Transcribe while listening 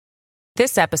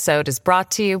This episode is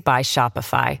brought to you by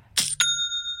Shopify.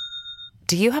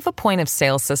 Do you have a point of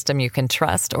sale system you can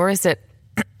trust, or is it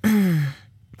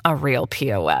a real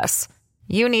POS?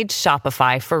 You need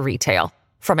Shopify for retail.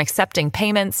 From accepting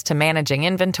payments to managing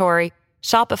inventory,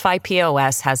 Shopify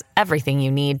POS has everything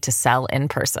you need to sell in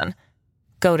person.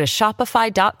 Go to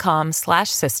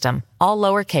shopify.com/system, all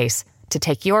lowercase, to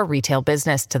take your retail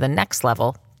business to the next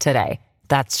level today.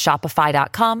 That's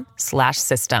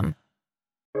shopify.com/system.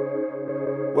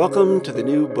 Welcome to the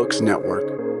New Books Network.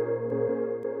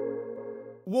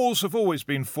 Wars have always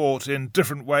been fought in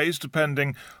different ways,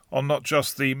 depending on not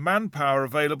just the manpower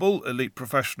available, elite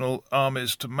professional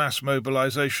armies to mass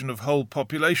mobilisation of whole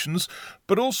populations,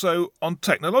 but also on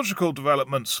technological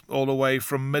developments, all the way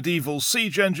from medieval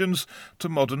siege engines to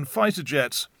modern fighter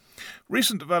jets.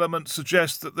 Recent developments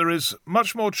suggest that there is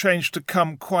much more change to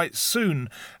come quite soon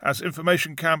as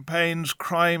information campaigns,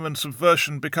 crime and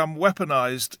subversion become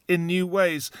weaponised in new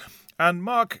ways. And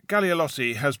Mark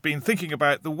Galeotti has been thinking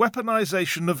about the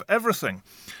weaponisation of everything,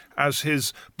 as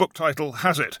his book title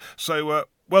has it. So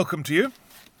welcome to you.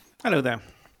 Hello there.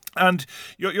 And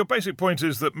your basic point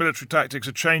is that military tactics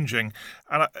are changing.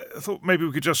 And I thought maybe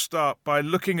we could just start by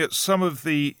looking at some of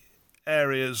the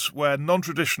areas where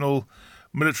non-traditional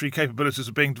military capabilities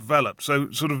are being developed,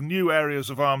 so sort of new areas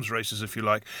of arms races, if you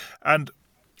like. And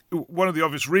one of the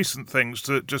obvious recent things,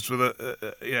 to just with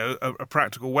a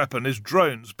practical weapon, is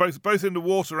drones, both in the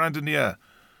water and in the air.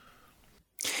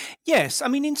 Yes, I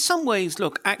mean, in some ways,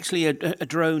 look, actually a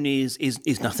drone is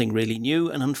nothing really new,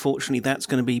 and unfortunately that's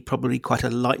going to be probably quite a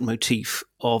leitmotif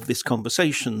of this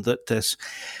conversation, that there's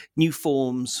new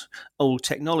forms, old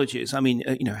technologies. I mean,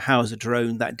 how is a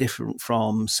drone that different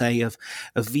from, say, a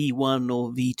V1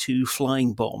 or V2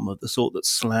 flying bomb of the sort that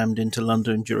slammed into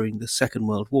London during the Second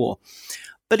World War?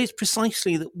 But it's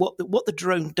precisely that what the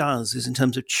drone does is, in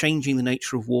terms of changing the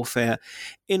nature of warfare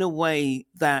in a way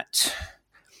that,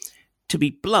 to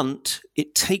be blunt,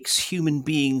 it takes human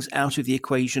beings out of the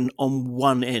equation on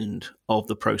one end of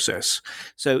the process.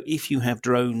 So if you have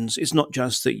drones, it's not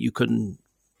just that you can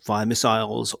fire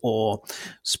missiles or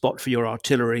spot for your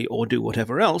artillery or do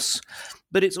whatever else,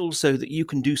 but it's also that you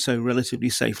can do so relatively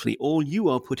safely. All you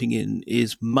are putting in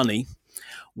is money,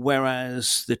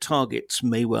 whereas the targets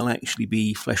may well actually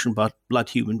be flesh and blood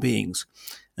human beings.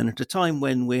 And at a time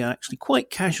when we're actually quite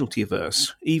casualty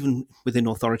averse, even within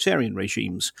authoritarian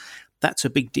regimes, that's a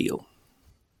big deal.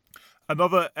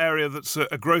 Another area that's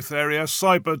a growth area,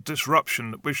 cyber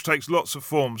disruption, which takes lots of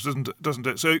forms, doesn't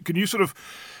it? So can you sort of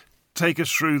take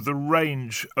us through the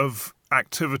range of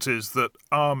activities that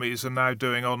armies are now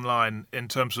doing online in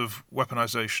terms of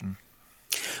weaponization?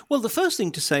 Well, the first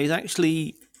thing to say is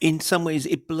actually, in some ways,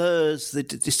 it blurs the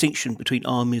distinction between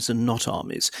armies and not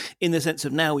armies, in the sense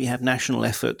of now we have national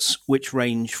efforts which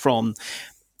range from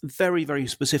very, very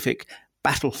specific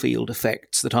battlefield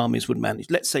effects that armies would manage.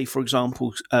 Let's say, for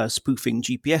example, spoofing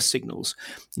GPS signals.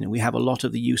 We have a lot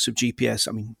of the use of GPS.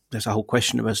 I mean, there's a whole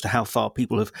question as to how far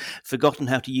people have forgotten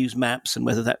how to use maps and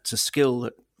whether that's a skill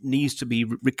that needs to be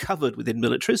recovered within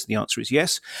militaries. The answer is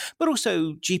yes. But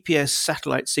also GPS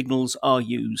satellite signals are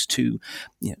used to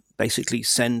basically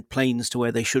send planes to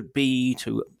where they should be,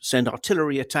 to send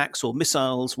artillery attacks or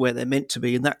missiles where they're meant to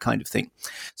be, and that kind of thing.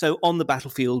 So on the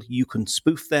battlefield, you can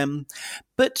spoof them.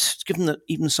 But given that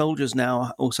even soldiers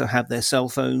now also have their cell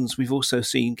phones, we've also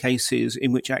seen cases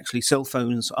in which actually cell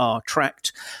phones are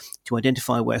tracked to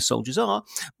identify where soldiers are,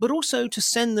 but also to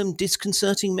send them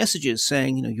disconcerting messages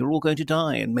saying, you're all going to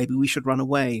die and maybe we should run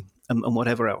away and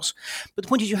whatever else. But the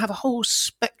point is, you have a whole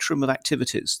spectrum of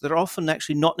activities that are often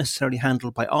actually not necessarily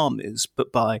handled by armies,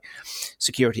 but by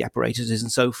security apparatuses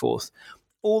and so forth,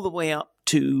 all the way up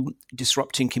to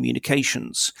disrupting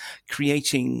communications,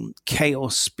 creating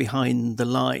chaos behind the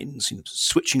lines,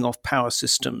 switching off power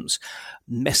systems,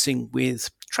 messing with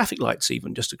traffic lights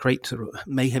even, just to create sort of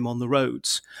mayhem on the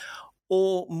roads,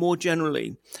 or more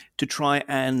generally, to try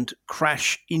and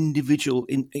crash individual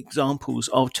examples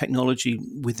of technology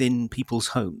within people's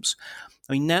homes.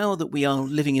 I mean, now that we are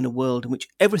living in a world in which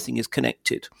everything is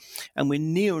connected, and we're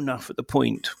near enough at the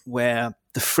point where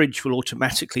the fridge will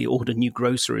automatically order new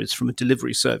groceries from a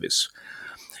delivery service,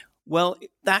 well,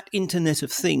 that Internet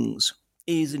of Things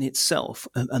is in itself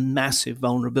a massive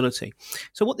vulnerability.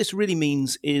 So what this really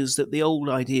means is that the old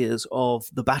ideas of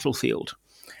the battlefield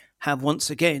have once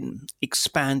again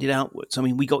expanded outwards. I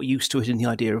mean, we got used to it in the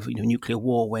idea of nuclear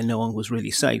war where no one was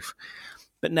really safe.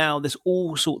 But now there's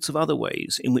all sorts of other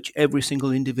ways in which every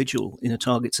single individual in a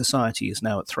target society is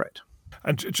now at threat.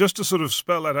 And just to sort of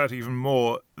spell that out even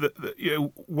more,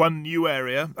 one new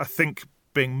area, I think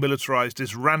being militarised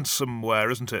is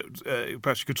ransomware, isn't it?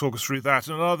 Perhaps you could talk us through that.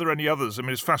 And are there any others? I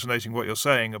mean, it's fascinating what you're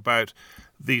saying about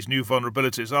these new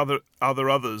vulnerabilities. Are there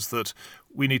others that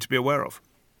we need to be aware of?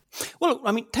 Well,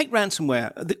 I mean, take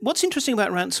ransomware. What's interesting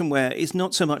about ransomware is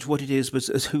not so much what it is, but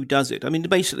as who does it. I mean,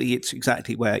 basically, it's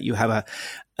exactly where you have a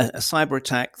cyber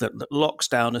attack that locks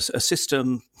down a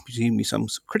system, presumably some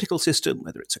critical system,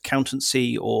 whether it's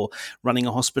accountancy or running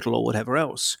a hospital or whatever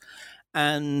else.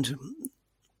 And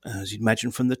as you'd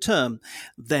imagine from the term,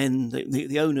 then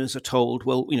the owners are told,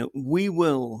 well, we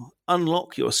will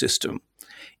unlock your system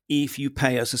if you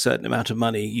pay us a certain amount of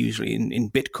money, usually in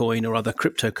Bitcoin or other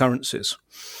cryptocurrencies.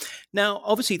 Now,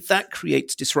 obviously, that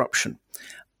creates disruption,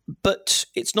 but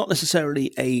it's not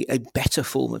necessarily a better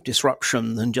form of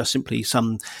disruption than just simply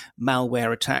some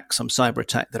malware attack, some cyber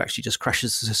attack that actually just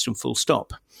crashes the system full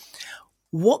stop.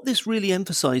 What this really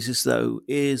emphasizes, though,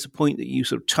 is a point that you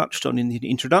sort of touched on in the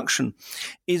introduction,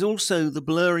 is also the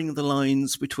blurring of the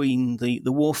lines between the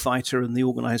warfighter and the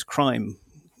organized crime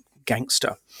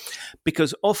gangster.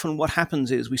 Because often what happens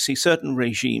is we see certain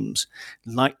regimes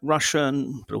like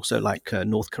Russian, but also like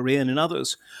North Korean and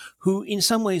others, who in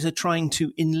some ways are trying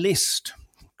to enlist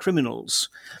criminals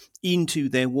into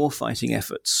their warfighting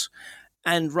efforts.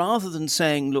 And rather than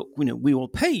saying, look, we will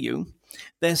pay you,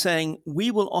 they're saying,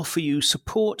 we will offer you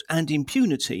support and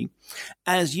impunity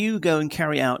as you go and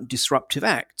carry out disruptive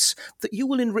acts that you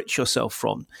will enrich yourself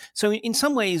from. So in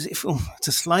some ways, it's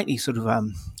a slightly sort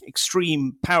of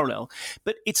extreme parallel,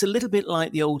 but it's a little bit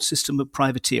like the old system of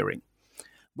privateering,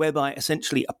 whereby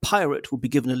essentially a pirate will be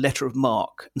given a letter of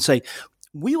marque and say,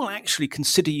 we will actually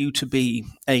consider you to be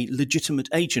a legitimate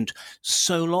agent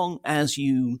so long as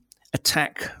you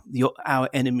attack our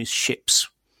enemy's ships.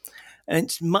 And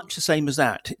it's much the same as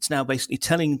that. It's now basically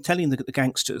telling the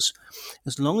gangsters,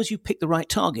 as long as you pick the right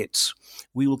targets,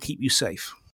 we will keep you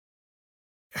safe.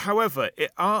 However,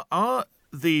 are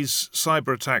these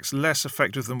cyber attacks less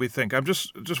effective than we think? I'm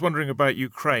just wondering about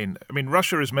Ukraine. I mean,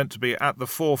 Russia is meant to be at the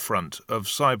forefront of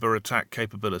cyber attack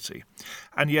capability.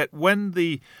 And yet when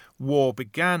the war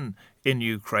began in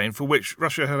Ukraine, for which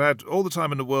Russia had all the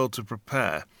time in the world to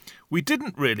prepare, we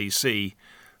didn't really see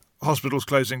hospitals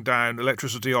closing down,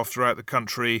 electricity off throughout the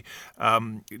country,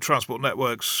 transport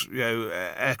networks,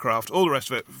 aircraft, all the rest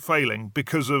of it failing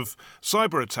because of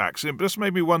cyber attacks. It just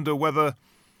made me wonder whether,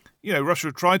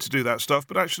 Russia tried to do that stuff,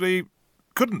 but actually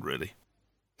couldn't really.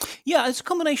 Yeah, it's a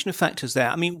combination of factors there.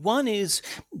 I mean, one is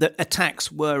that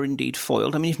attacks were indeed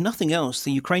foiled. I mean, if nothing else,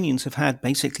 the Ukrainians have had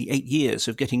basically 8 years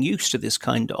of getting used to this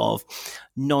kind of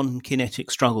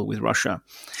non-kinetic struggle with Russia.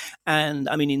 And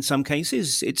I mean, in some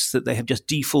cases, it's that they have just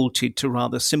defaulted to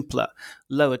rather simpler,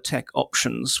 lower tech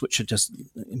options, which are just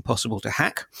impossible to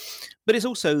hack. But it's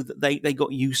also that they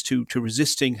got used to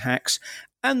resisting hacks,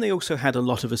 and they also had a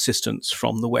lot of assistance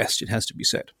from the West, it has to be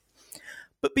said.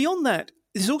 But beyond that,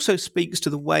 this also speaks to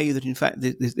the way that, in fact,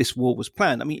 this war was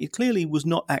planned. I mean, it clearly was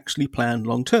not actually planned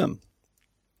long term.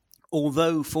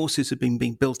 Although forces had been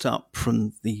being built up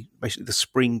from basically the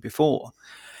spring before,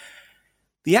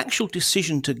 the actual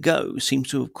decision to go seems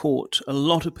to have caught a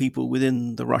lot of people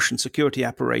within the Russian security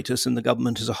apparatus and the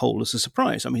government as a whole as a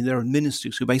surprise. I mean, there are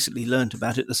ministers who basically learned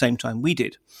about it at the same time we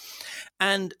did.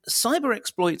 And cyber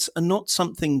exploits are not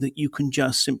something that you can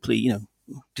just simply,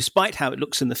 despite how it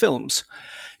looks in the films,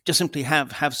 just simply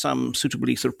have some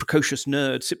suitably sort of precocious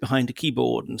nerd sit behind a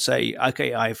keyboard and say,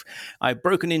 okay, I've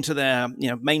broken into their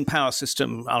main power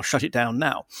system, I'll shut it down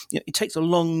now. It takes a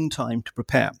long time to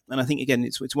prepare. And I think, again,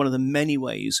 it's one of the many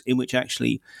ways in which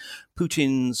actually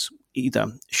Putin's either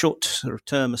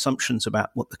short-term assumptions about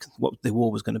what the war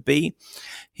was going to be,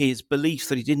 his belief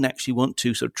that he didn't actually want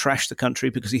to sort of trash the country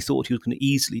because he thought he was going to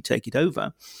easily take it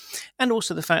over, and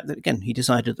also the fact that, again, he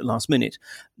decided at the last minute,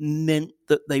 meant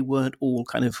that they weren't all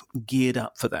kind of geared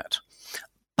up for that.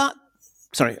 But,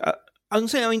 sorry, I was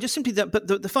saying, just simply that, but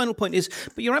the final point is,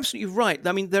 but you're absolutely right.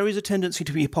 I mean, there is a tendency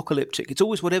to be apocalyptic. It's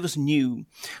always whatever's new.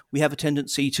 We have a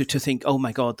tendency to think, oh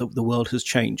my God, the world has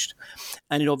changed.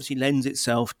 And it obviously lends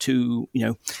itself to,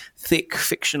 thick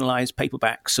fictionalized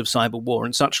paperbacks of cyber war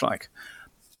and such like.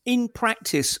 In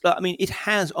practice, it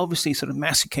has obviously sort of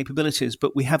massive capabilities,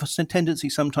 but we have a tendency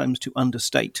sometimes to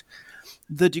understate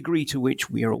the degree to which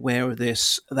we are aware of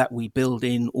this, that we build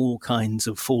in all kinds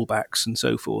of fallbacks and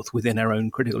so forth within our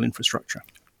own critical infrastructure.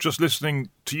 Just listening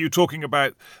to you talking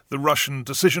about the Russian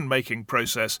decision-making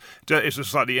process, it's a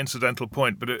slightly incidental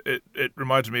point, but it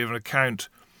reminded me of an account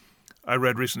I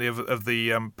read recently of the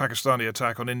Pakistani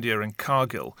attack on India in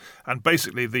Kargil, and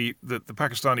basically the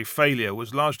Pakistani failure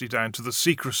was largely down to the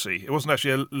secrecy. It wasn't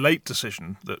actually a late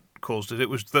decision that caused it. It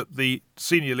was that the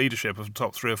senior leadership of the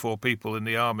top 3 or 4 people in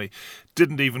the army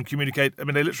didn't even communicate. I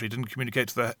mean, they literally didn't communicate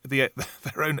to their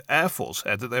own Air Force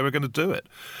head that they were going to do it.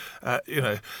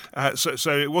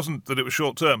 So it wasn't that it was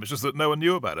short term. It's just that no one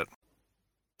knew about it.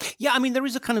 Yeah, I mean, there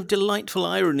is a kind of delightful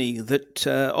irony that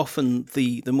often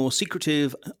the more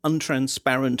secretive,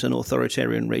 untransparent and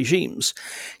authoritarian regimes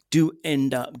do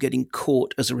end up getting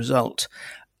caught as a result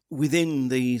within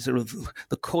the sort of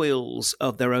the coils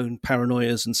of their own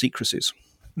paranoias and secrecies.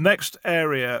 Next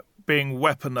area being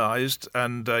weaponized,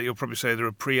 and you'll probably say there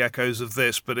are pre-echoes of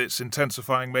this, but it's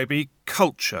intensifying maybe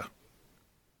culture.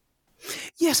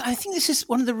 Yes, I think this is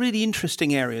one of the really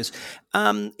interesting areas.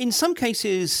 In some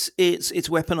cases, it's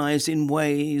weaponized in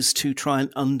ways to try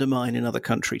and undermine another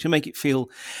country, to make it feel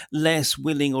less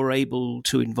willing or able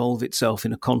to involve itself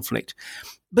in a conflict.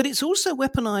 But it's also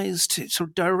weaponized, sort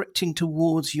of directing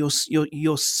towards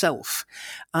yourself.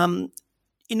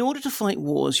 In order to fight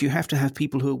wars, you have to have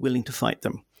people who are willing to fight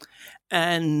them.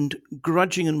 And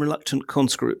grudging and reluctant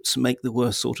conscripts make the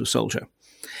worst sort of soldier.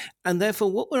 And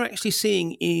therefore, what we're actually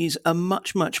seeing is a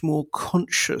much, much more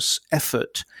conscious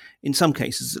effort, in some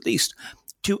cases at least,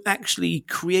 to actually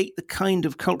create the kind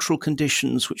of cultural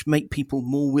conditions which make people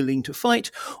more willing to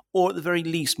fight, or at the very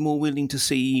least more willing to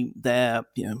see their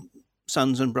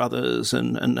sons and brothers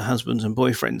and husbands and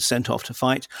boyfriends sent off to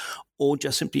fight, or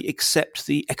just simply accept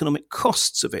the economic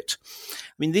costs of it.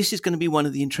 I mean, this is going to be one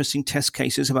of the interesting test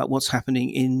cases about what's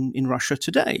happening in Russia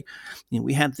today.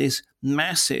 We have this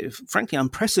massive, frankly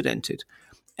unprecedented,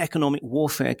 economic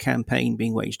warfare campaign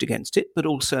being waged against it, but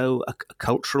also a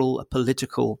cultural, a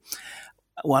political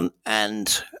one.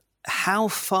 And how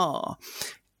far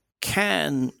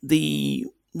can the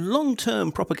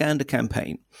long-term propaganda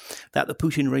campaign that the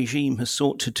Putin regime has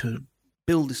sought to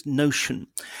build this notion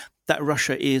that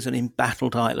Russia is an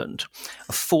embattled island,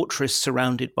 a fortress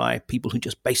surrounded by people who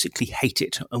just basically hate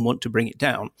it and want to bring it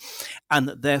down, and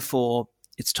that therefore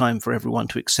it's time for everyone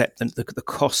to accept the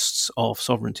costs of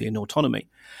sovereignty and autonomy,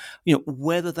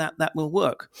 whether that will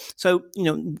work. So,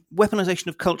 weaponization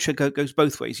of culture goes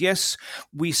both ways. Yes,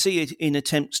 we see it in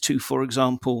attempts to, for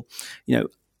example,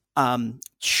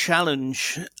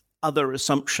 challenge other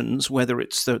assumptions, whether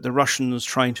it's the Russians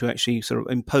trying to actually sort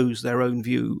of impose their own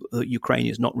view that Ukraine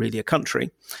is not really a country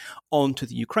onto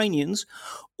the Ukrainians,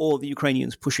 or the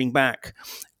Ukrainians pushing back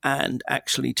and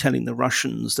actually telling the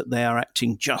Russians that they are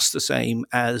acting just the same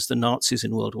as the Nazis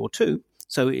in World War II.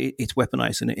 So it's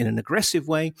weaponized in an aggressive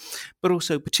way, but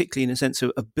also particularly in a sense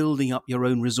of building up your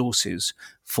own resources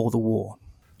for the war.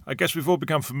 I guess we've all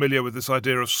become familiar with this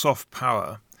idea of soft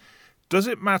power. Does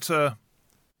it matter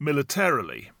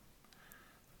militarily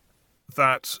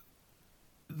that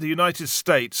the United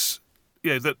States,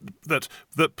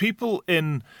 that people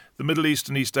in the Middle East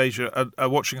and East Asia are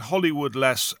watching Hollywood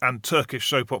less and Turkish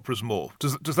soap operas more?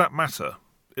 Does that matter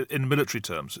in military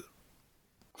terms?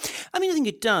 I mean, I think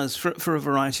it does for a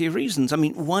variety of reasons. I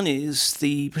mean, one is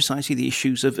precisely the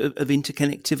issues of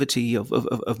interconnectivity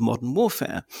of modern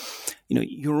warfare.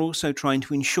 You're also trying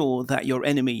to ensure that your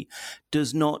enemy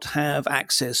does not have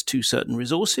access to certain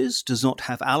resources, does not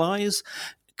have allies,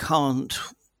 can't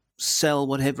sell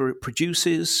whatever it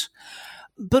produces,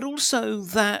 but also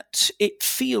that it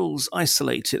feels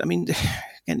isolated. I mean,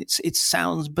 again, it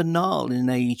sounds banal in an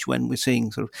age when we're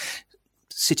seeing sort of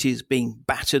cities being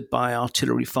battered by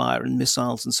artillery fire and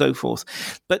missiles and so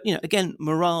forth. But, again,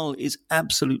 morale is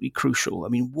absolutely crucial. I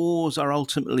mean, wars are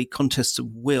ultimately contests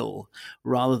of will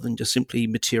rather than just simply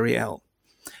materiel.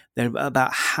 They're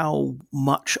about how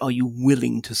much are you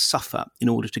willing to suffer in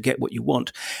order to get what you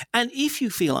want. And if you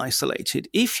feel isolated,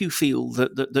 if you feel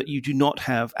that you do not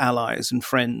have allies and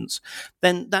friends,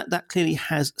 then that clearly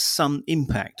has some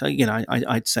impact.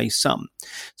 I'd say some.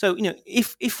 So,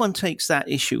 if one takes that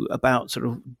issue about sort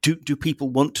of do people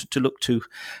want to look to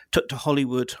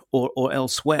Hollywood or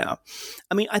elsewhere,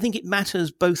 I mean, I think it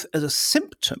matters both as a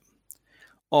symptom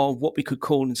of what we could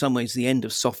call in some ways the end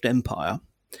of soft empire,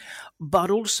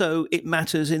 but also it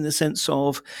matters in the sense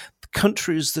of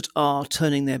countries that are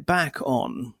turning their back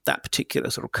on that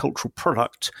particular sort of cultural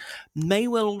product may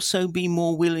well also be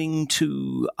more willing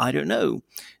to,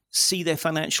 see their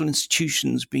financial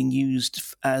institutions being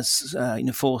used as,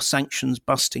 for sanctions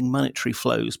busting monetary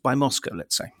flows by Moscow,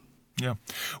 let's say. Yeah.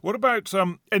 What about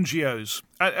NGOs?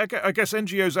 I guess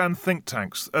NGOs and think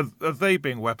tanks, are they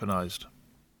being weaponized?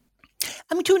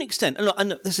 I mean, to an extent, and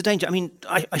look, there's a danger. I mean,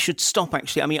 I should stop,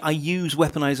 actually. I mean, I use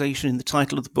weaponization in the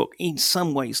title of the book in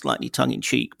some way slightly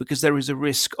tongue-in-cheek, because there is a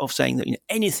risk of saying that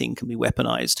anything can be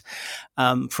weaponized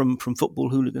from football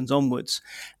hooligans onwards.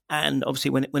 And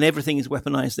obviously, when everything is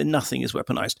weaponized, then nothing is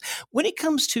weaponized. When it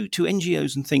comes to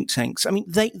NGOs and think tanks, I mean,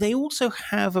 they also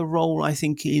have a role, I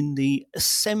think, in the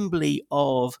assembly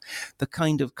of the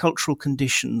kind of cultural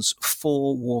conditions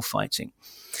for warfighting.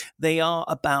 They are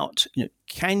about,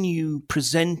 can you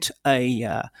present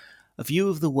a view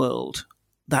of the world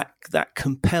that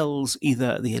compels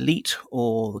either the elite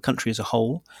or the country as a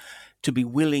whole to be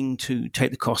willing to take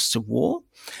the costs of war,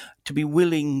 to be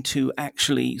willing to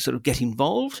actually sort of get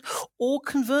involved, or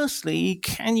conversely,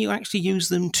 can you actually use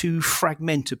them to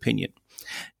fragment opinion,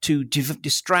 to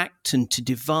distract and to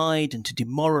divide and to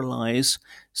demoralize,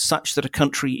 such that a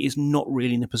country is not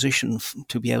really in a position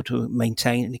to be able to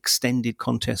maintain an extended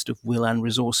contest of will and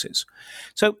resources.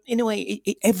 So in a way,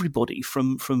 everybody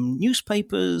from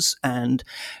newspapers and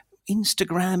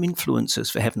Instagram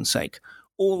influencers, for heaven's sake,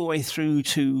 all the way through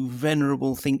to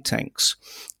venerable think tanks,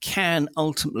 can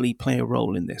ultimately play a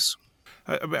role in this.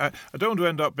 I don't want to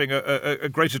end up being a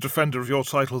greater defender of your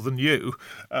title than you,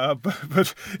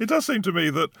 but it does seem to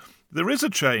me that there is a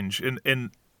change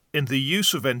in the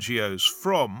use of NGOs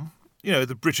from,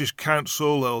 the British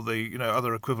Council or the,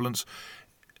 other equivalents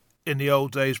in the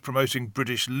old days promoting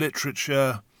British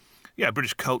literature,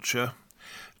 British culture,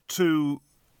 to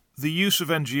the use of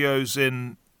NGOs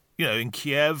in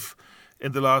Kiev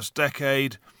in the last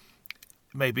decade,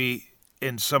 maybe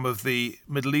in some of the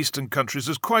Middle Eastern countries,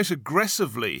 as quite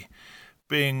aggressively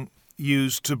being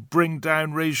used to bring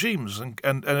down regimes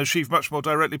and achieve much more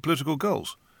directly political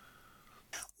goals.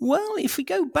 Well, if we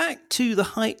go back to the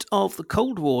height of the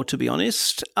Cold War, to be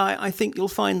honest, I think you'll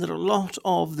find that a lot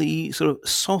of the sort of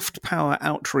soft power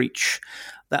outreach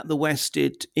that the West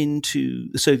did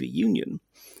into the Soviet Union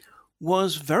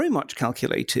was very much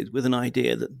calculated with an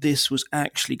idea that this was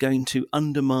actually going to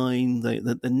undermine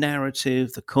the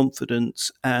narrative, the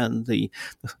confidence, and the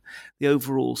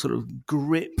overall sort of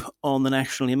grip on the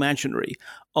national imaginary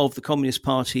of the Communist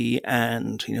Party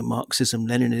and Marxism,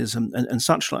 Leninism, and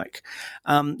such like.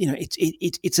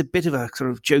 It's a bit of a sort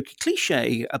of jokey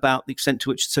cliche about the extent to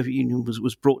which the Soviet Union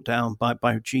was brought down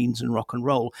by genes and rock and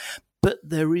roll. But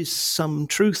there is some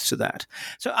truth to that.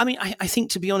 So, I mean, I think,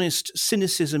 to be honest,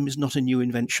 cynicism is not a new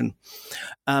invention.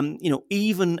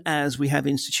 Even as we have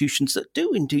institutions that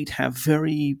do indeed have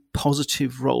very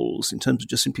positive roles in terms of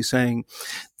just simply saying,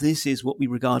 this is what we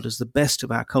regard as the best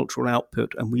of our cultural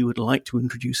output, and we would like to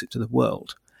introduce it to the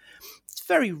world. It's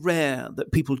very rare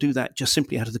that people do that just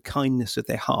simply out of the kindness of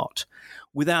their heart,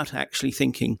 without actually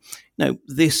thinking, no,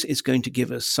 this is going to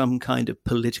give us some kind of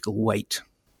political weight.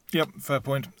 Yep, fair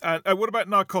point. And what about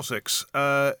narcotics?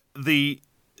 The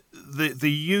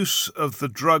use of the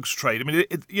drugs trade. I mean,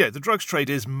 the drugs trade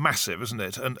is massive, isn't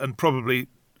it? And probably,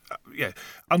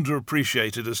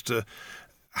 underappreciated as to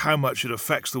how much it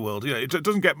affects the world. It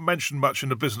doesn't get mentioned much in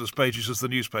the business pages as the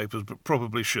newspapers, but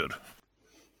probably should.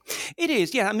 It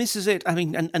is, yeah, and this is it. I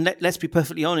mean, and let's be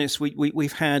perfectly honest,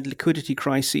 we've had liquidity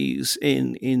crises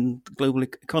in global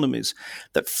economies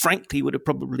that frankly would have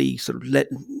probably sort of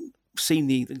seen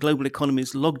the global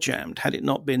economies log-jammed had it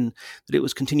not been that it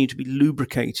was continued to be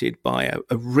lubricated by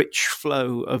a rich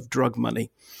flow of drug money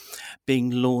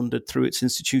being laundered through its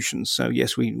institutions. So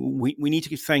yes, we need to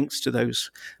give thanks to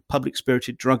those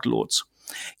public-spirited drug lords.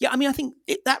 Yeah, I mean, I think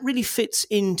that really fits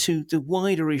into the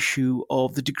wider issue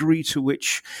of the degree to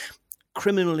which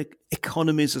criminal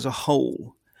economies as a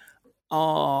whole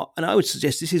are, and I would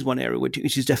suggest this is one area which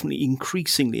is definitely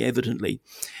increasingly evidently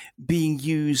being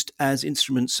used as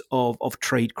instruments of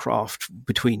tradecraft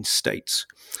between states.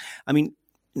 I mean,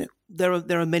 there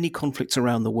are many conflicts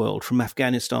around the world from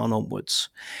Afghanistan onwards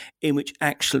in which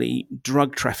actually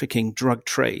drug trafficking, drug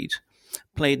trade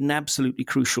played an absolutely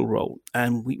crucial role.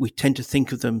 And we tend to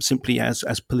think of them simply as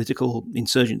political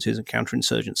insurgencies and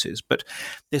counterinsurgencies. But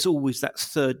there's always that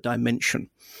third dimension,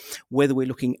 whether we're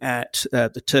looking at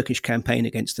the Turkish campaign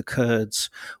against the Kurds,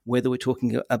 whether we're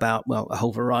talking about, a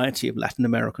whole variety of Latin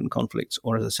American conflicts,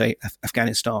 or, as I say,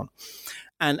 Afghanistan.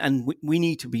 And we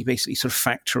need to be basically sort of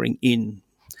factoring in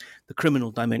the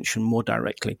criminal dimension more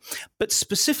directly. But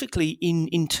specifically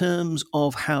in terms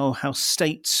of how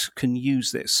states can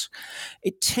use this,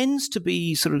 it tends to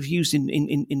be sort of used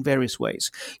in various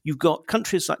ways. You've got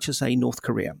countries such as, say, North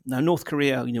Korea. Now, North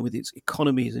Korea, with its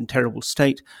economy is in terrible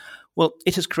state, well,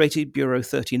 it has created Bureau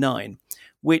 39,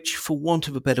 which, for want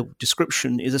of a better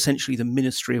description, is essentially the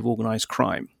Ministry of Organized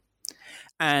Crime.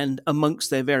 And amongst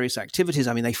their various activities,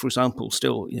 I mean, they, for example,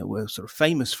 still were sort of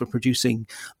famous for producing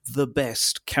the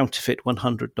best counterfeit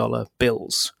 $100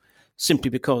 bills, simply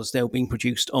because they were being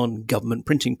produced on government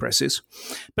printing presses.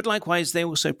 But likewise, they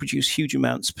also produce huge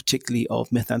amounts, particularly of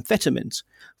methamphetamines,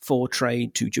 for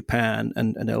trade to Japan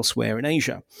and elsewhere in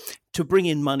Asia, to bring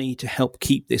in money to help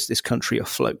keep this country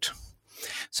afloat.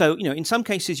 So, in some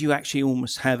cases, you actually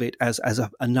almost have it as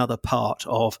another part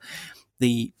of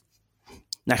the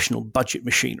national budget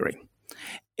machinery.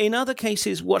 In other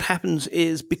cases, what happens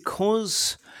is,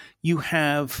 because you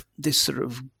have this sort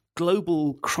of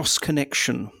global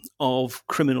cross-connection of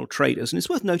criminal traders, and it's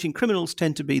worth noting criminals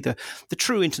tend to be the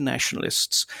true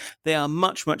internationalists. They are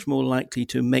much, much more likely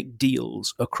to make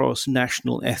deals across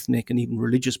national, ethnic, and even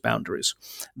religious boundaries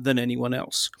than anyone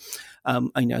else.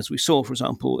 As we saw, for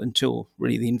example, until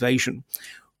really the invasion,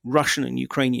 Russian and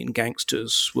Ukrainian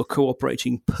gangsters were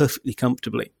cooperating perfectly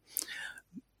comfortably,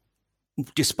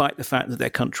 despite the fact that their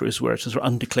countries were at a sort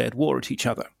of undeclared war at each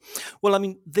other. Well, I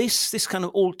mean, this kind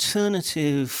of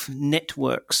alternative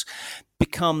networks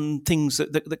become things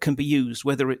that can be used,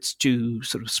 whether it's to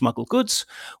sort of smuggle goods,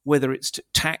 whether it's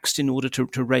taxed in order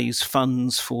to raise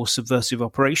funds for subversive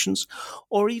operations,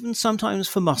 or even sometimes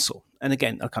for muscle. And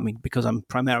again, because I'm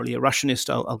primarily a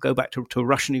Russianist, I'll go back to a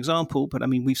Russian example, but I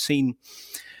mean, we've seen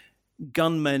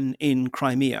gunmen in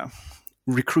Crimea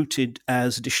recruited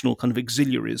as additional kind of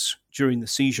auxiliaries during the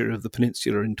seizure of the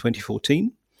peninsula in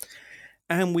 2014.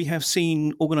 And we have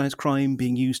seen organised crime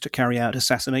being used to carry out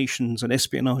assassinations and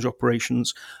espionage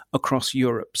operations across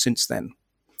Europe since then.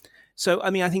 So, I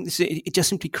mean, I think it just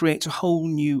simply creates a whole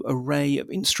new array of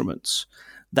instruments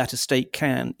that a state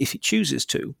can, if it chooses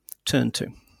to, turn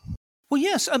to. Well,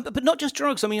 yes, but not just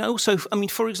drugs.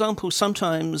 For example,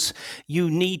 sometimes you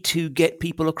need to get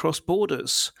people across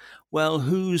borders. Well,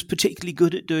 who's particularly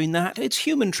good at doing that? It's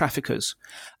human traffickers.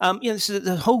 This is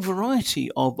a whole variety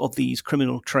of these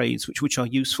criminal trades which are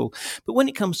useful. But when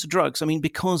it comes to drugs, I mean,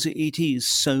 because it is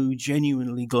so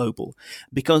genuinely global,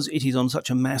 because it is on such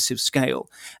a massive scale,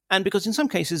 and because in some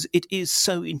cases it is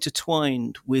so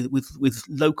intertwined with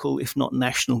local, if not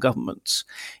national governments,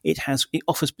 it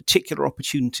offers particular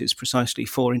opportunities precisely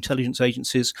for intelligence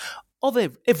agencies of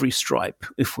every stripe,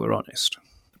 if we're honest.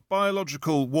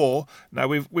 Biological war. Now,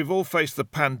 we've all faced the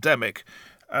pandemic,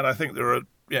 and I think there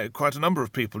are quite a number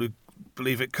of people who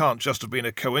believe it can't just have been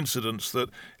a coincidence that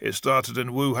it started in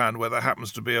Wuhan, where there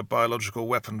happens to be a biological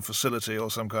weapon facility or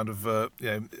some kind of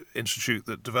institute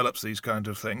that develops these kind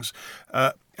of things.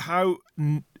 How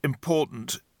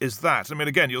important is that? I mean,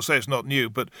 again, you'll say it's not new,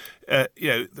 but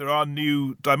there are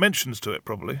new dimensions to it,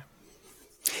 probably.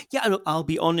 Yeah, I'll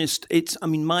be honest.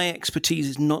 My expertise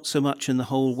is not so much in the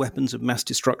whole weapons of mass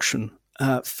destruction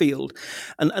field.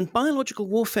 And biological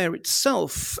warfare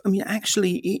itself, I mean,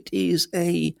 actually, it is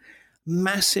a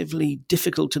massively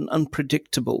difficult and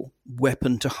unpredictable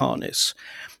weapon to harness.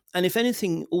 And if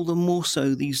anything, all the more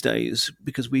so these days,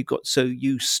 because we've got so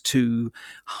used to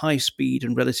high speed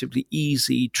and relatively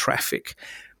easy traffic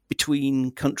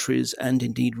between countries and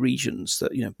indeed regions,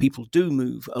 that people do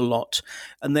move a lot,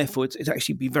 and therefore it's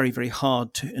actually be very, very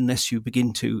hard to, unless you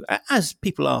begin to, as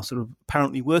people are sort of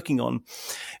apparently working on,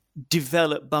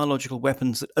 develop biological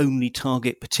weapons that only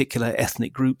target particular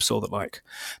ethnic groups or the like.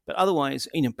 But otherwise,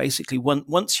 basically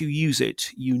once you use it,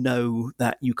 you know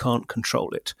that you can't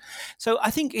control it. So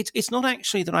I think it's not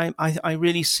actually that I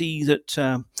really see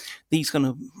that these kind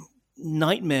of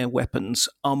nightmare weapons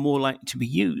are more likely to be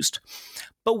used.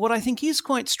 But what I think is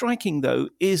quite striking, though,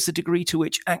 is the degree to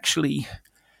which actually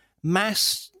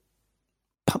mass,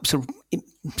 sort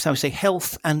of,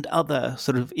 health and other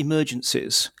sort of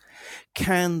emergencies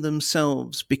can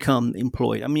themselves become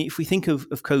employed. I mean, if we think of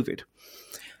COVID,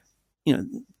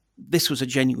 this was a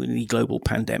genuinely global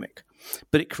pandemic,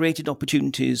 but it created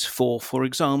opportunities for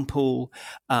example,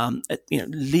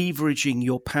 leveraging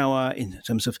your power in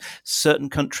terms of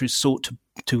certain countries sought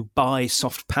to buy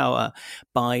soft power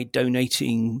by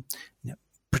donating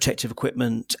protective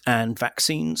equipment and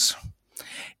vaccines.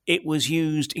 It was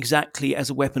used exactly as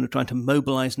a weapon of trying to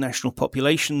mobilize national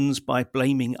populations by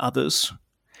blaming others.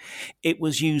 It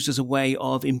was used as a way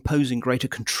of imposing greater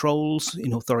controls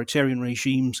in authoritarian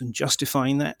regimes and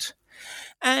justifying that.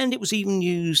 And it was even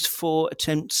used for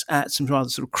attempts at some rather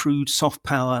sort of crude soft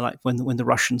power, like when the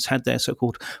Russians had their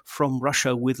so-called From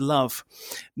Russia with Love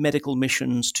medical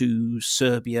missions to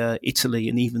Serbia, Italy,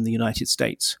 and even the United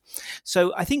States.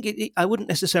 So I think I wouldn't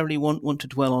necessarily want to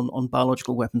dwell on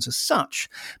biological weapons as such,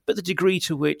 but the degree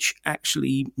to which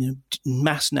actually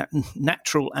mass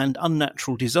natural and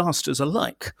unnatural disasters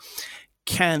alike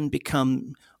can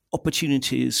become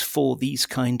opportunities for these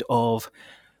kind of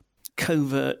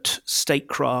covert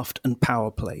statecraft and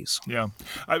power plays. Yeah,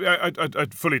 I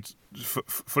fully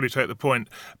take the point,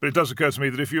 but it does occur to me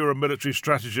that if you're a military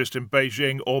strategist in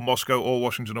Beijing or Moscow or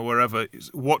Washington or wherever,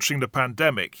 watching the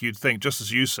pandemic, you'd think, just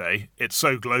as you say, it's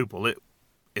so global, it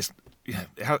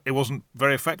wasn't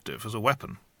very effective as a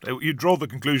weapon. You draw the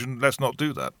conclusion, let's not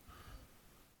do that.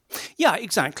 Yeah,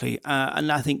 exactly.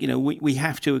 And I think, we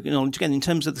have to acknowledge, again, in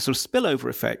terms of the sort of spillover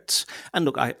effects, and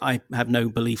look, I have no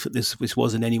belief that this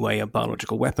was in any way a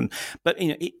biological weapon. But,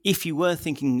 if you were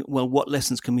thinking, well, what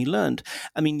lessons can we learn?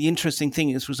 I mean, the interesting thing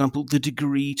is, for example, the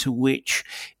degree to which,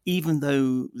 even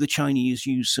though the Chinese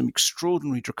used some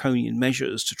extraordinary draconian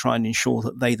measures to try and ensure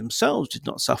that they themselves did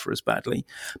not suffer as badly,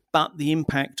 but the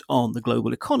impact on the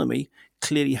global economy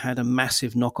clearly had a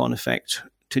massive knock-on effect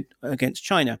against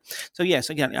China. So yes,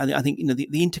 again, I think the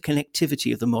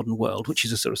interconnectivity of the modern world, which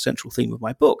is a sort of central theme of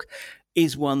my book,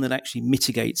 is one that actually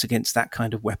mitigates against that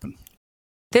kind of weapon.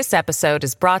 This episode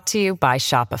is brought to you by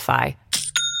Shopify.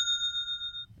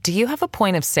 Do you have a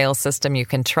point of sale system you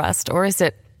can trust, or is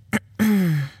it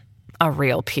a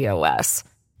real POS?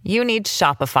 You need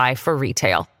Shopify for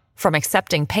retail. From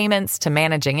accepting payments to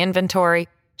managing inventory,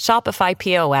 Shopify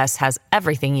POS has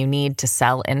everything you need to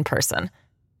sell in person.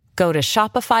 Go to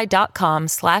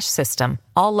shopify.com/system,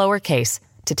 all lowercase,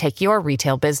 to take your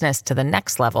retail business to the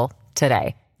next level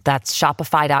today. That's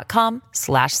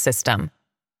shopify.com/system.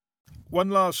 One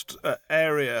last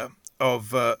area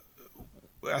of, I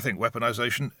think,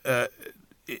 weaponization,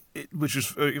 which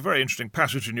is a very interesting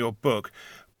passage in your book,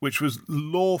 which was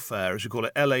lawfare, as you call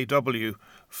it,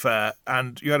 LAW-fare.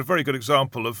 And you had a very good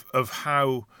example of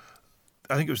how,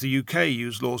 I think it was the UK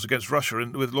used laws against Russia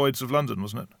with Lloyd's of London,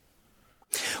 wasn't it?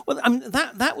 Well,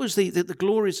 that was the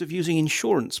glories of using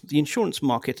insurance, the insurance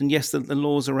market, and yes, the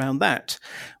laws around that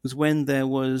was when there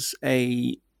was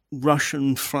a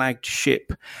Russian-flagged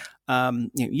ship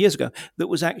years ago that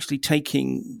was actually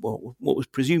taking what was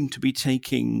presumed to be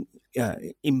taking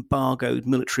embargoed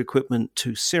military equipment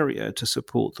to Syria to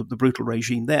support the brutal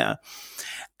regime there.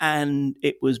 And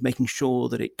it was making sure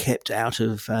that it kept out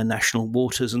of national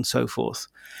waters and so forth.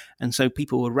 And so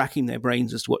people were racking their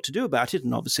brains as to what to do about it.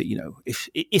 And obviously,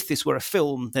 if this were a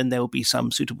film, then there will be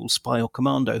some suitable spy or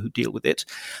commando who deal with it.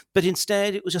 But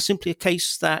instead, it was just simply a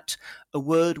case that a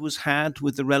word was had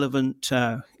with the relevant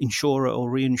insurer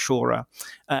or reinsurer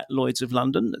at Lloyd's of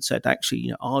London that said,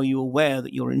 actually, are you aware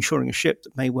that you're insuring a ship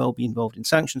that may well be involved in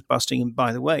sanctions busting? And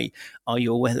by the way, are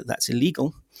you aware that that's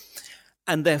illegal?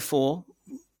 And therefore,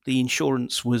 the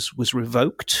insurance was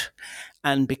revoked.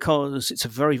 And because it's a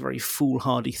very, very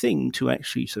foolhardy thing to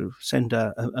actually sort of send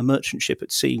a merchant ship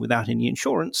at sea without any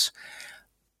insurance,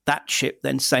 that ship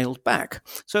then sailed back.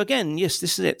 So again, yes,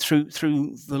 this is it. Through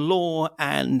the law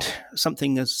and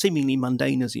something as seemingly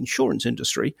mundane as the insurance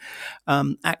industry,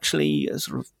 actually a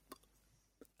sort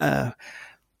of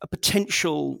a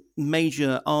potential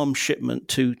major arms shipment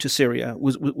to Syria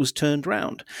was turned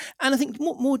around. And I think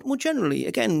more generally,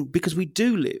 again, because we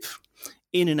do live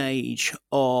in an age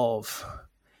of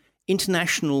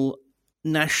international,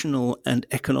 national, and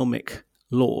economic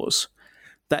laws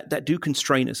that do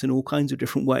constrain us in all kinds of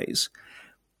different ways,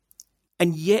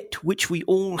 and yet which we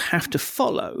all have to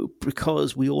follow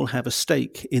because we all have a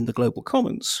stake in the global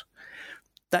commons,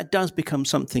 that does become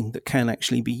something that can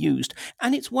actually be used.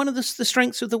 And it's one of the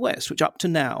strengths of the West, which up to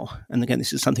now, and again,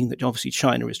 this is something that obviously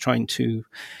China is trying to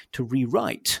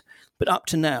rewrite, but up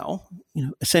to now,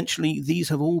 essentially these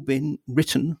have all been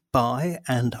written by,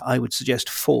 and I would suggest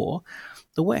for,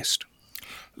 the West.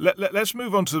 Let's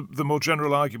move on to the more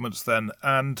general arguments then.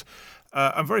 And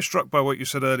I'm very struck by what you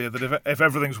said earlier, that if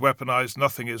everything's weaponized,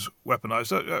 nothing is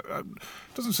weaponized. It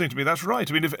doesn't seem to me that's right.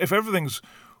 I mean, if everything's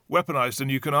weaponized, then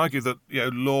you can argue that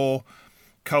law,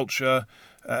 culture,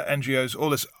 NGOs, all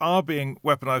this are being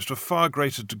weaponized to a far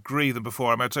greater degree than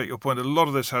before. I mean, I take your point. A lot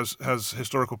of this has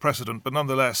historical precedent, but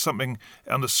nonetheless, something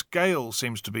on the scale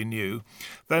seems to be new.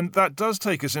 Then that does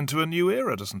take us into a new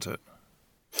era, doesn't it?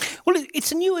 Well,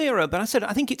 it's a new era, but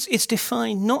I think it's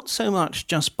defined not so much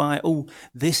just by,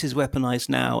 this is weaponized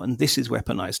now and this is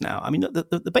weaponized now. I mean,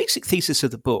 the basic thesis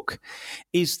of the book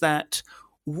is that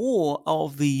war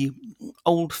of the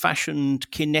old-fashioned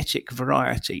kinetic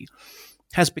variety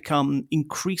has become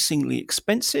increasingly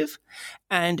expensive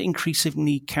and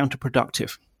increasingly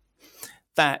counterproductive.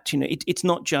 That, it's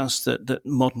not just that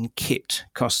modern kit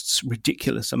costs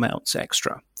ridiculous amounts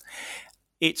extra.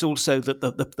 It's also that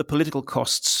the political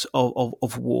costs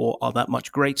of war are that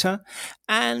much greater.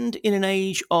 And in an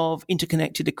age of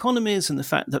interconnected economies and the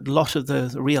fact that a lot of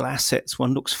the real assets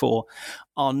one looks for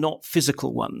are not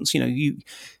physical ones,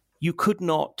 you could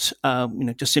not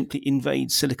just simply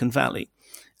invade Silicon Valley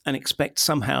and expect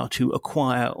somehow to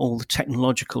acquire all the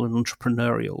technological and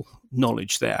entrepreneurial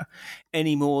knowledge there,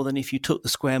 any more than if you took the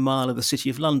square mile of the City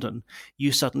of London,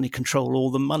 you suddenly control all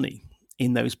the money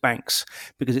in those banks,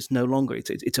 because it's no longer,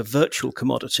 it's a virtual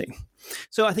commodity.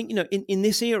 So I think, in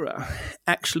this era,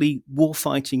 actually war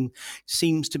fighting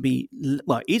seems to be,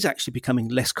 is actually becoming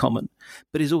less common,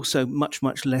 but is also much,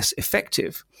 much less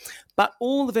effective. But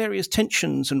all the various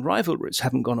tensions and rivalries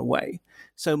haven't gone away.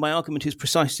 So my argument is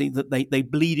precisely that they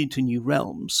bleed into new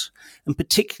realms, and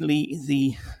particularly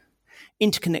the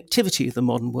interconnectivity of the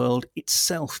modern world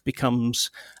itself becomes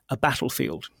a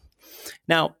battlefield.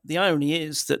 Now, the irony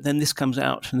is that then this comes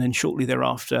out, and then shortly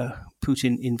thereafter,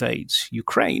 Putin invades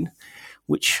Ukraine,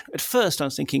 which at first I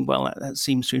was thinking, well, that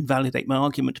seems to invalidate my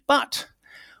argument. But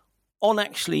on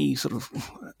actually sort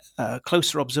of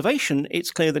closer observation,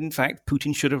 it's clear that, in fact,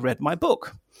 Putin should have read my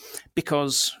book,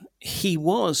 because he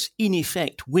was, in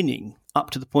effect, winning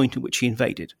up to the point at which he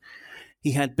invaded.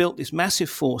 He had built this massive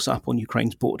force up on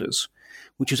Ukraine's borders,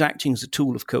 which was acting as a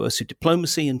tool of coercive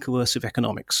diplomacy and coercive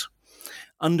economics.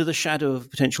 Under the shadow of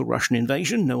potential Russian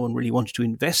invasion, no one really wanted to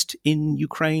invest in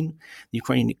Ukraine. The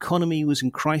Ukrainian economy was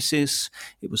in crisis.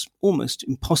 It was almost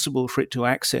impossible for it to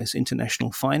access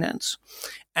international finance.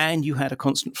 And you had a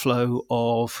constant flow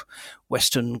of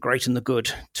Western great and the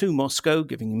good to Moscow,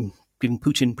 giving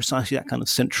Putin precisely that kind of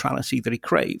centrality that he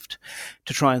craved,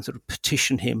 to try and sort of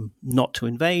petition him not to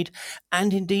invade.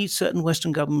 And indeed, certain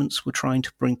Western governments were trying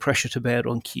to bring pressure to bear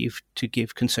on Kyiv to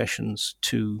give concessions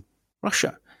to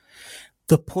Russia.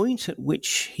 The point at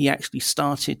which he actually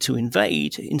started to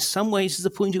invade, in some ways, is the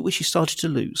point at which he started to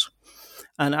lose.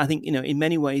 And I think, in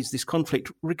many ways, this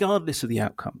conflict, regardless of the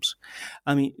outcomes,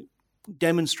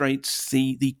 demonstrates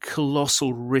the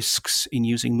colossal risks in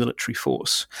using military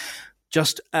force.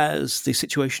 Just as the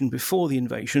situation before the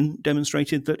invasion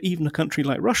demonstrated that even a country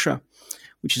like Russia,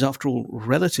 which is after all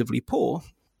relatively poor,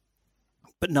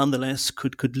 but nonetheless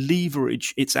could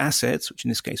leverage its assets, which in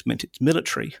this case meant its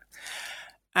military,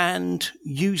 and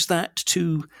use that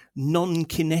to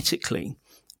non-kinetically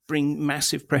bring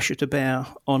massive pressure to bear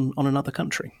on another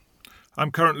country.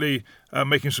 I'm currently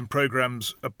making some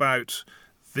programs about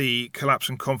the collapse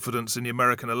in confidence in the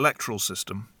American electoral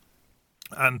system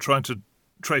and trying to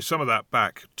trace some of that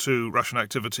back to Russian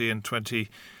activity in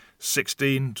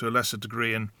 2016, to a lesser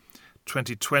degree in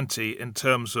 2020, in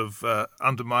terms of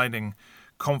undermining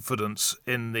confidence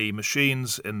in the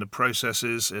machines, in the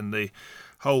processes, in the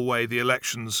whole way the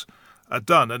elections are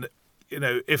done. And,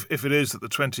 if it is that the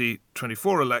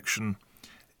 2024 election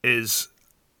is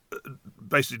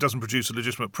basically doesn't produce a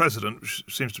legitimate president, which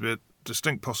seems to be a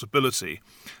distinct possibility,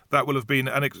 that will have been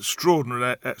an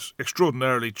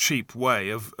extraordinarily cheap way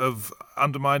of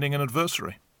undermining an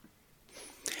adversary.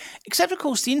 Except, of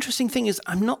course, the interesting thing is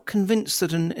I'm not convinced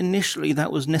that initially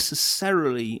that was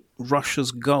necessarily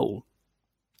Russia's goal.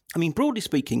 Broadly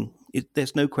speaking,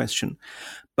 there's no question,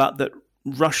 but that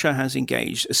Russia has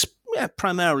engaged,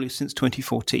 primarily since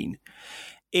 2014,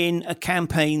 in a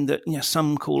campaign that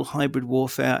some call hybrid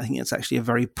warfare. I think it's actually a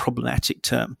very problematic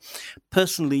term.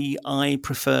 Personally, I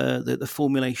prefer the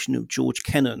formulation of George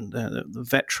Kennan, the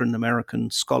veteran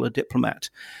American scholar diplomat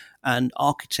and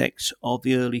architect of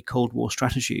the early Cold War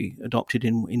strategy adopted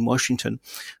in Washington,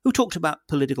 who talked about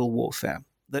political warfare,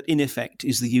 that in effect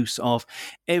is the use of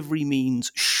every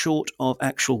means short of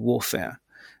actual warfare,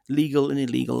 legal and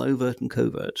illegal, overt and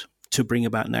covert, to bring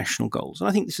about national goals. And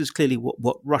I think this is clearly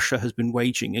what Russia has been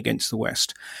waging against the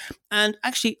West. And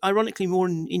actually, ironically, more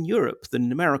in Europe than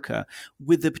in America,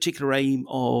 with the particular aim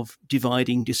of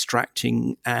dividing,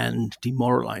 distracting, and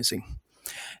demoralizing.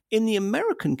 In the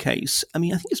American case, I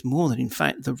think it's more that, in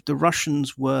fact, the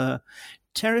Russians were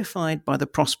terrified by the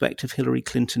prospect of Hillary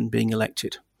Clinton being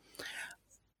elected.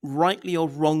 Rightly or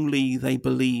wrongly, they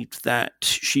believed that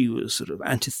she was sort of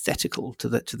antithetical to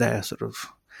their sort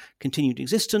of continued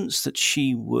existence, that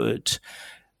she would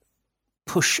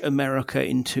push America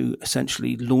into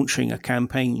essentially launching a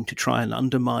campaign to try and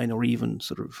undermine or even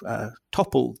sort of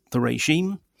topple the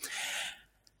regime.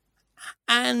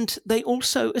 And they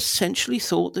also essentially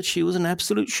thought that she was an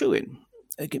absolute shoo-in.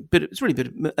 But it's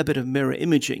really a bit of mirror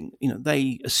imaging.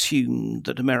 They assumed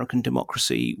that American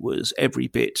democracy was every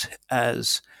bit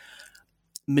as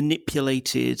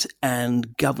manipulated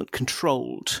and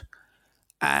government-controlled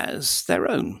as their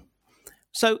own.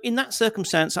 So in that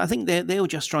circumstance, I think they were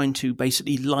just trying to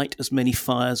basically light as many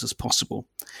fires as possible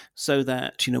so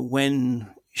that, when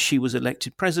she was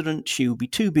elected president, she would be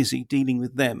too busy dealing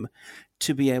with them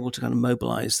to be able to kind of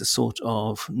mobilize the sort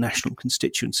of national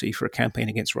constituency for a campaign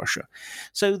against Russia.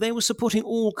 So they were supporting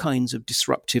all kinds of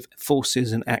disruptive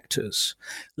forces and actors,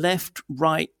 left,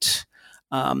 right,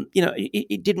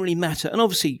 It didn't really matter. And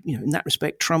obviously, in that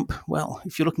respect, Trump, well,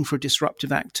 if you're looking for a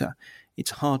disruptive actor,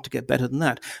 it's hard to get better than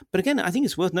that. But again, I think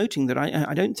it's worth noting that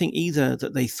I don't think either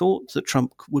that they thought that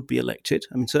Trump would be elected.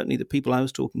 I mean, certainly the people I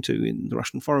was talking to in the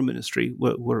Russian foreign ministry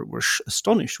were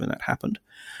astonished when that happened.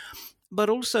 But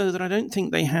also that I don't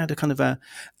think they had a kind of a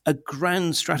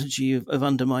grand strategy of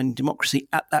undermining democracy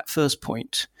at that first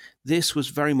point. This was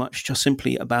very much just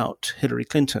simply about Hillary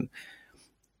Clinton.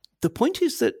 The point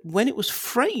is that when it was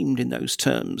framed in those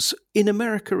terms in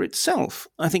America itself,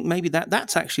 I think maybe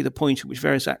that's actually the point at which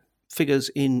various figures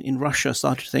in Russia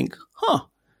started to think,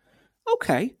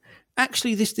 okay,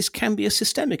 actually this can be a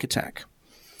systemic attack.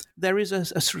 There is a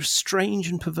sort of strange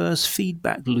and perverse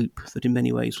feedback loop that in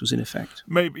many ways was in effect.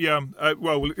 Maybe, yeah.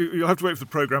 Well, you'll have to wait for the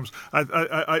programmes.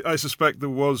 I suspect there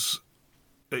was,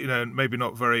 maybe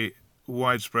not very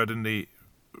widespread in the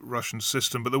Russian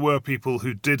system, but there were people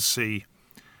who did see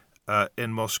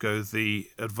in Moscow the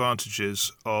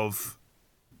advantages of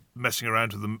messing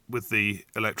around with the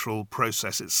electoral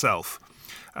process itself,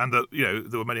 and that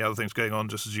there were many other things going on,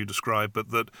 just as you described, but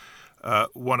that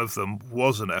one of them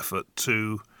was an effort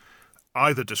to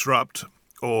either disrupt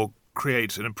or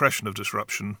create an impression of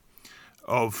disruption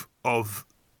of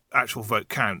actual vote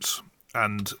counts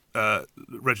and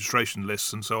registration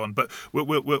lists and so on. But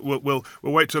we'll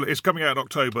wait till it's coming out in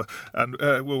October, and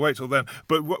we'll wait till then.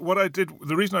 But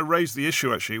the reason I raised the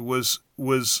issue actually was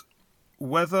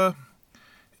whether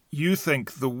you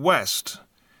think the West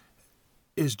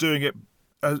is doing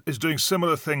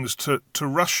similar things to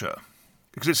Russia.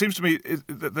 Because it seems to me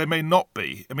that they may not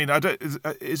be. I mean,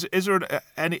 is there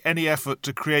any effort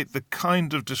to create the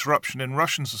kind of disruption in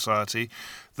Russian society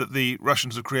that the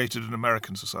Russians have created in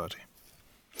American society?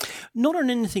 Not on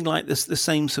anything like this, the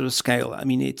same sort of scale. I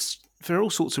mean, it's for all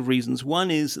sorts of reasons.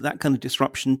 One is that kind of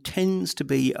disruption tends to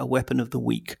be a weapon of the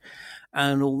weak.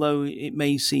 And although it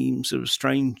may seem sort of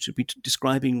strange to be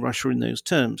describing Russia in those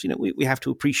terms, we have to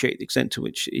appreciate the extent to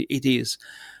which it is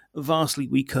vastly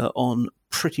weaker on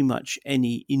pretty much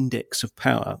any index of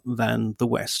power than the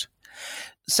West.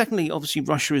 Secondly, obviously,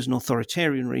 Russia is an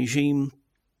authoritarian regime,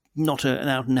 not an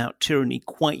out-and-out tyranny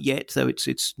quite yet, though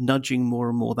it's nudging more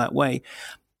and more that way.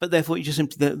 But therefore, you just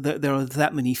simply there are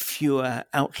that many fewer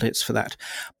outlets for that.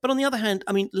 But on the other hand,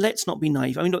 I mean, let's not be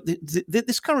naive. I mean, look,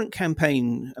 this current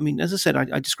campaign, I mean, as I said,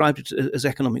 I described it as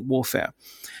economic warfare.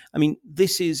 I mean,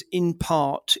 this is in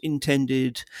part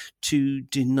intended to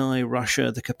deny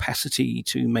Russia the capacity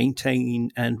to maintain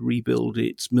and rebuild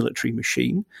its military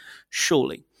machine,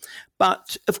 surely.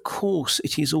 But of course,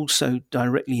 it is also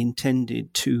directly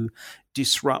intended to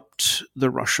disrupt the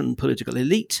Russian political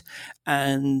elite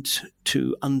and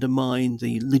to undermine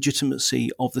the legitimacy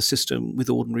of the system with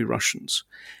ordinary Russians.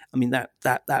 I mean,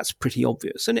 that's pretty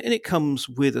obvious. And it comes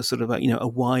with a sort of a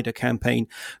wider campaign.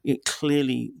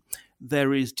 Clearly,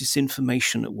 there is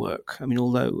disinformation at work. I mean,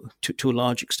 although to a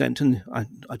large extent, and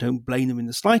I don't blame them in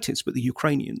the slightest, but the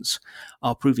Ukrainians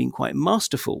are proving quite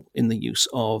masterful in the use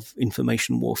of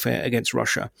information warfare against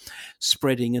Russia,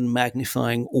 spreading and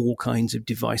magnifying all kinds of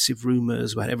divisive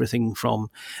rumors about everything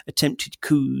from attempted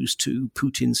coups to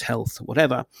Putin's health,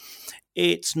 whatever.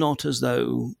 It's not as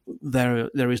though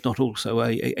there is not also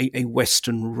a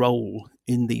Western role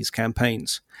in these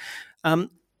campaigns.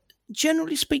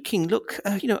 Generally speaking, look,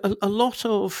 a lot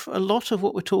of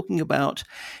what we're talking about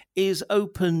is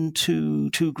open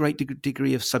to a great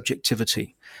degree of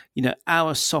subjectivity.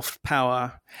 Our soft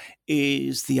power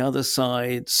is the other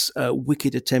side's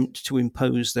wicked attempt to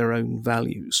impose their own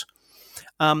values.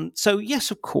 So yes,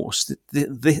 of course,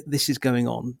 this is going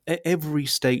on. Every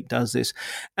state does this,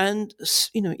 and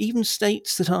even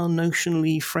states that are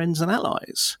notionally friends and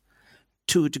allies,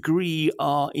 to a degree,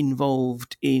 are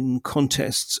involved in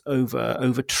contests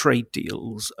over trade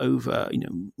deals, over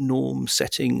norm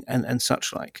setting and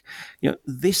such like.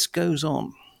 This goes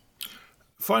on.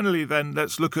 Finally, then,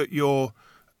 let's look at your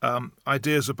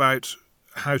ideas about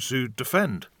how to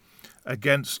defend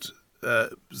against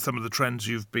some of the trends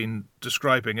you've been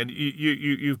describing. And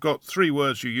you've got three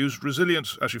words you use: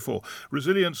 resilience, actually four: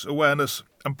 resilience, awareness,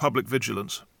 and public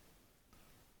vigilance.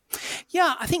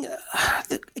 Yeah, I think,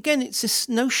 again, it's this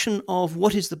notion of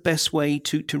what is the best way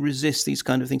to resist these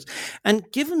kind of things. And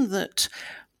given that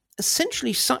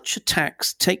essentially such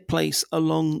attacks take place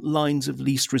along lines of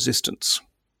least resistance,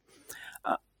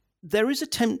 there is a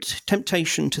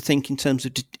temptation to think in terms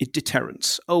of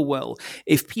deterrence. Oh, well,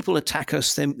 if people attack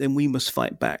us, then we must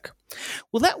fight back.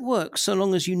 Well, that works so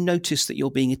long as you notice that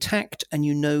you're being attacked and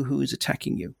you know who is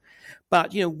attacking you.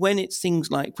 But, when it's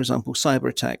things like, for example, cyber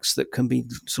attacks that can be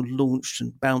sort of launched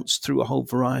and bounced through a whole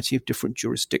variety of different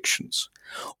jurisdictions,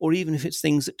 or even if it's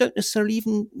things that don't necessarily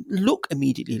even look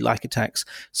immediately like attacks,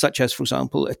 such as, for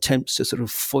example, attempts to sort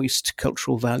of foist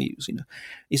cultural values,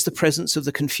 is the presence of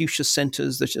the Confucius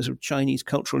centers, the sort of Chinese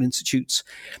cultural institutes,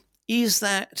 is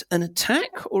that an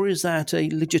attack or is that a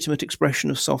legitimate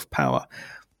expression of soft power?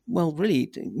 Well,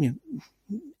 really,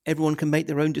 everyone can make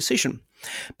their own decision.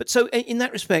 But so in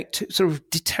that respect, sort of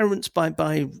deterrence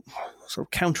by sort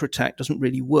of counterattack doesn't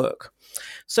really work.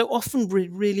 So often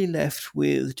we're really left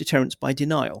with deterrence by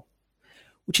denial,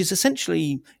 which is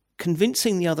essentially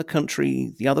convincing the other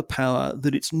country, the other power,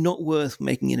 that it's not worth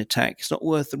making an attack, it's not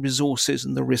worth the resources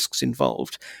and the risks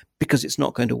involved because it's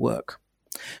not going to work.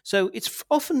 So it's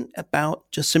often about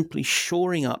just simply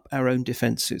shoring up our own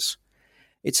defenses.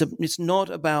 It's not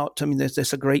about,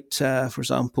 there's a great, for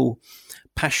example,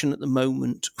 passion at the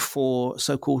moment for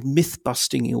so-called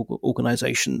myth-busting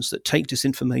organizations that take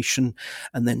disinformation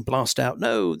and then blast out,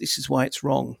 no, this is why it's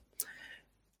wrong.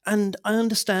 And I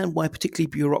understand why particularly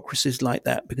bureaucracies like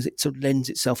that, because it sort of lends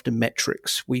itself to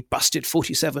metrics. We busted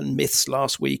 47 myths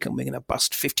last week and we're going to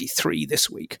bust 53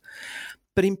 this week.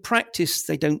 But in practice,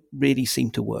 they don't really seem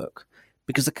to work.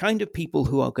 Because the kind of people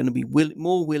who are going to be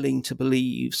more willing to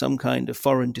believe some kind of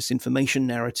foreign disinformation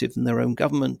narrative than their own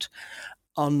government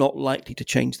are not likely to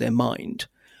change their mind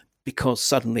because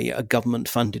suddenly a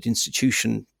government-funded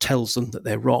institution tells them that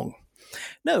they're wrong.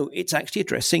 No, it's actually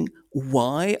addressing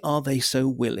why are they so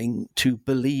willing to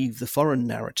believe the foreign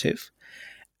narrative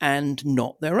and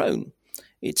not their own.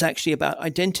 It's actually about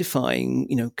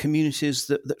identifying, communities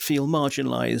that feel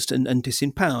marginalized and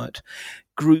disempowered,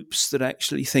 groups that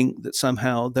actually think that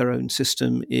somehow their own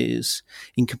system is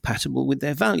incompatible with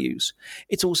their values.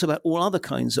 It's also about all other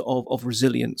kinds of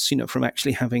resilience, from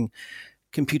actually having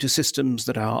computer systems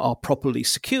that are properly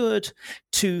secured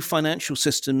to financial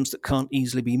systems that can't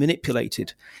easily be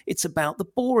manipulated. It's about the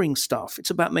boring stuff. It's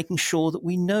about making sure that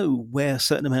we know where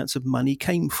certain amounts of money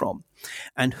came from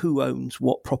and who owns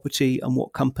what property and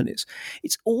what companies.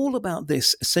 It's all about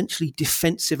this essentially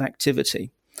defensive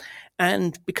activity.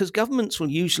 And because governments will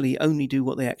usually only do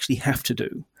what they actually have to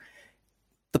do,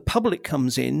 the public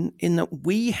comes in that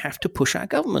we have to push our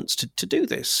governments to do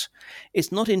this.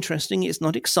 It's not interesting, it's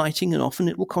not exciting, and often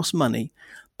it will cost money,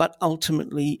 but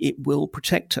ultimately it will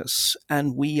protect us.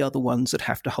 And we are the ones that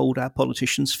have to hold our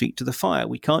politicians' feet to the fire.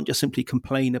 We can't just simply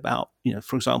complain about,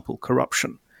 for example,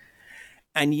 corruption,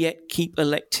 and yet keep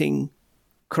electing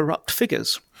corrupt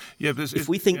figures. Yeah, but if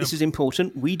we think this is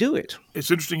important, we do it. It's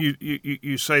interesting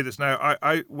you say this now.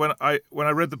 When I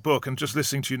read the book and just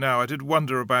listening to you now, I did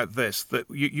wonder about this. That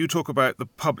you talk about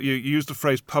you use the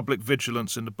phrase public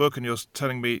vigilance in the book, and you're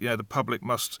telling me the public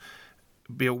must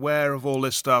be aware of all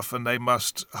this stuff and they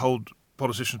must hold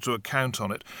politicians to account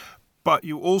on it. But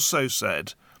you also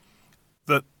said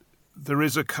that there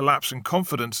is a collapse in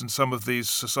confidence in some of these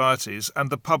societies, and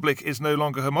the public is no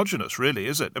longer homogenous, really,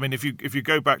 is it? I mean, if you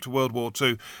go back to World War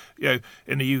II,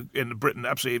 in Britain,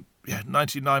 absolutely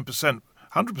 99%,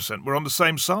 100% we're on the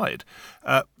same side.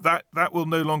 That will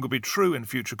no longer be true in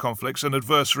future conflicts, and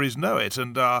adversaries know it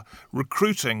and are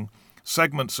recruiting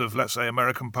segments of, let's say,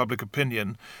 American public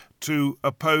opinion to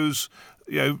oppose,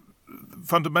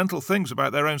 fundamental things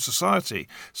about their own society.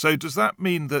 So does that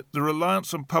mean that the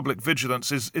reliance on public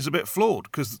vigilance is a bit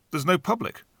flawed because there's no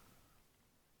public?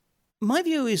 My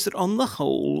view is that on the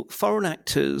whole, foreign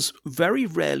actors very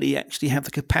rarely actually have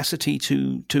the capacity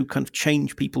to kind of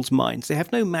change people's minds. They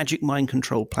have no magic mind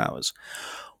control powers.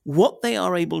 What they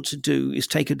are able to do is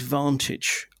take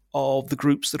advantage of the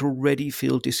groups that already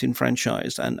feel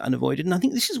disenfranchised and unavoided. And I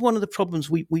think this is one of the problems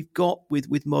we've got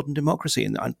with modern democracy.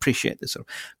 And I appreciate this sort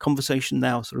of conversation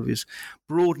now sort of is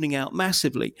broadening out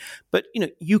massively. But,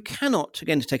 you cannot,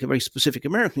 again, to take a very specific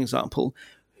American example,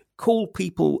 call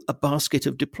people a basket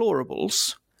of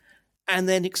deplorables and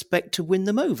then expect to win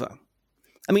them over.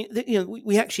 I mean,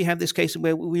 we actually have this case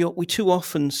where we too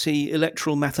often see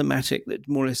electoral mathematics that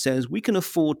more or less says we can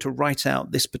afford to write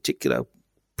out this particular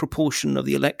proportion of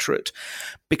the electorate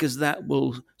because that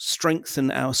will strengthen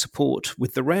our support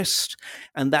with the rest,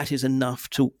 and that is enough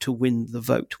to win the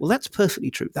vote. Well, that's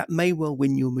perfectly true. That may well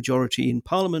win you a majority in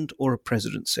parliament or a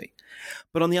presidency.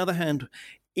 But on the other hand,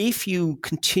 if you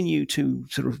continue to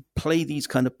sort of play these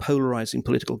kind of polarizing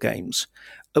political games,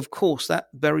 of course, that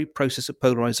very process of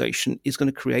polarization is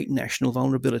going to create national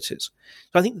vulnerabilities.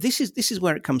 So I think this is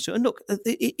where it comes to. And look,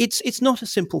 it's not a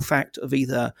simple fact of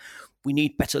either we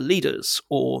need better leaders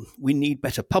or we need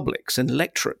better publics and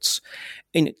electorates.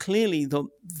 And clearly, the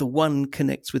one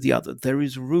connects with the other. There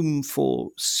is room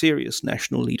for serious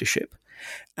national leadership.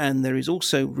 And there is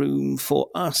also room for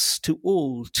us to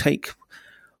all take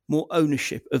more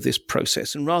ownership of this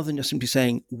process. And rather than just simply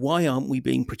saying, why aren't we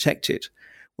being protected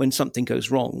when something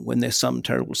goes wrong, when there's some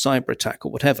terrible cyber attack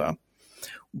or whatever,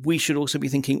 we should also be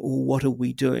thinking, oh, what are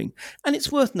we doing? And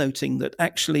it's worth noting that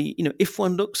actually, if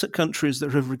one looks at countries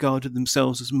that have regarded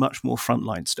themselves as much more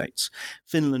frontline states,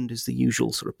 Finland is the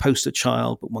usual sort of poster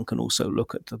child, but one can also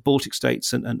look at the Baltic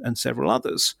states and several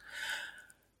others.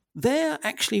 There,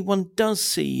 actually, one does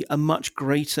see a much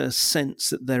greater sense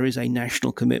that there is a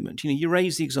national commitment. You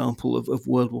raise the example of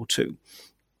World War II.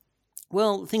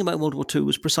 Well, the thing about World War II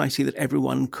was precisely that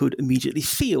everyone could immediately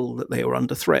feel that they were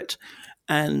under threat,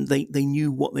 and they knew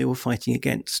what they were fighting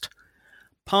against.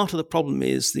 Part of the problem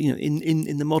is that,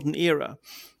 in the modern era,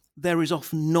 there is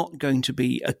often not going to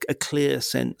be a clear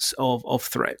sense of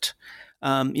threat.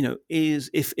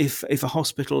 If a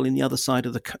hospital in the other side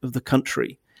of the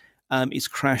country is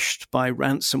crashed by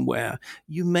ransomware,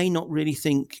 you may not really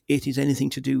think it is anything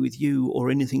to do with you or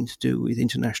anything to do with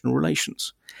international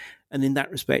relations. And in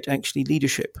that respect, actually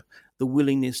leadership, the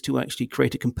willingness to actually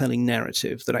create a compelling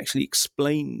narrative that actually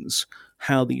explains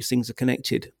how these things are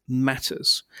connected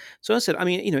matters. So as I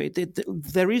said,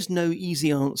 there is no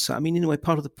easy answer. In a way,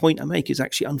 part of the point I make is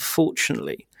actually,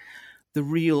 unfortunately, the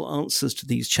real answers to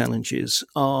these challenges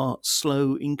are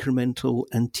slow, incremental,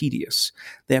 and tedious.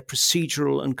 They're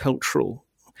procedural and cultural.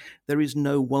 There is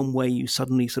no one way you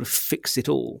suddenly sort of fix it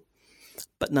all.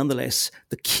 But nonetheless,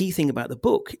 the key thing about the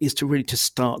book is to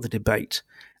start the debate.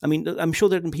 I'm sure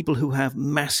there are people who have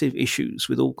massive issues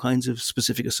with all kinds of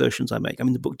specific assertions I make.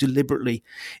 The book deliberately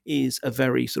is a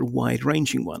very sort of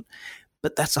wide-ranging one.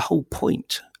 But that's the whole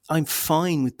point. I'm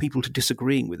fine with people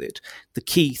disagreeing with it. The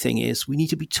key thing is we need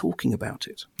to be talking about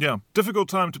it. Yeah, difficult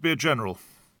time to be a general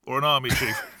or an army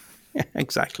chief. Yeah,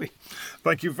 exactly.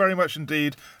 Thank you very much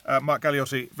indeed, Mark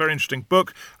Galeotti. Very interesting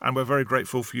book, and we're very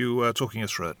grateful for you talking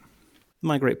us through it.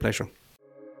 My great pleasure.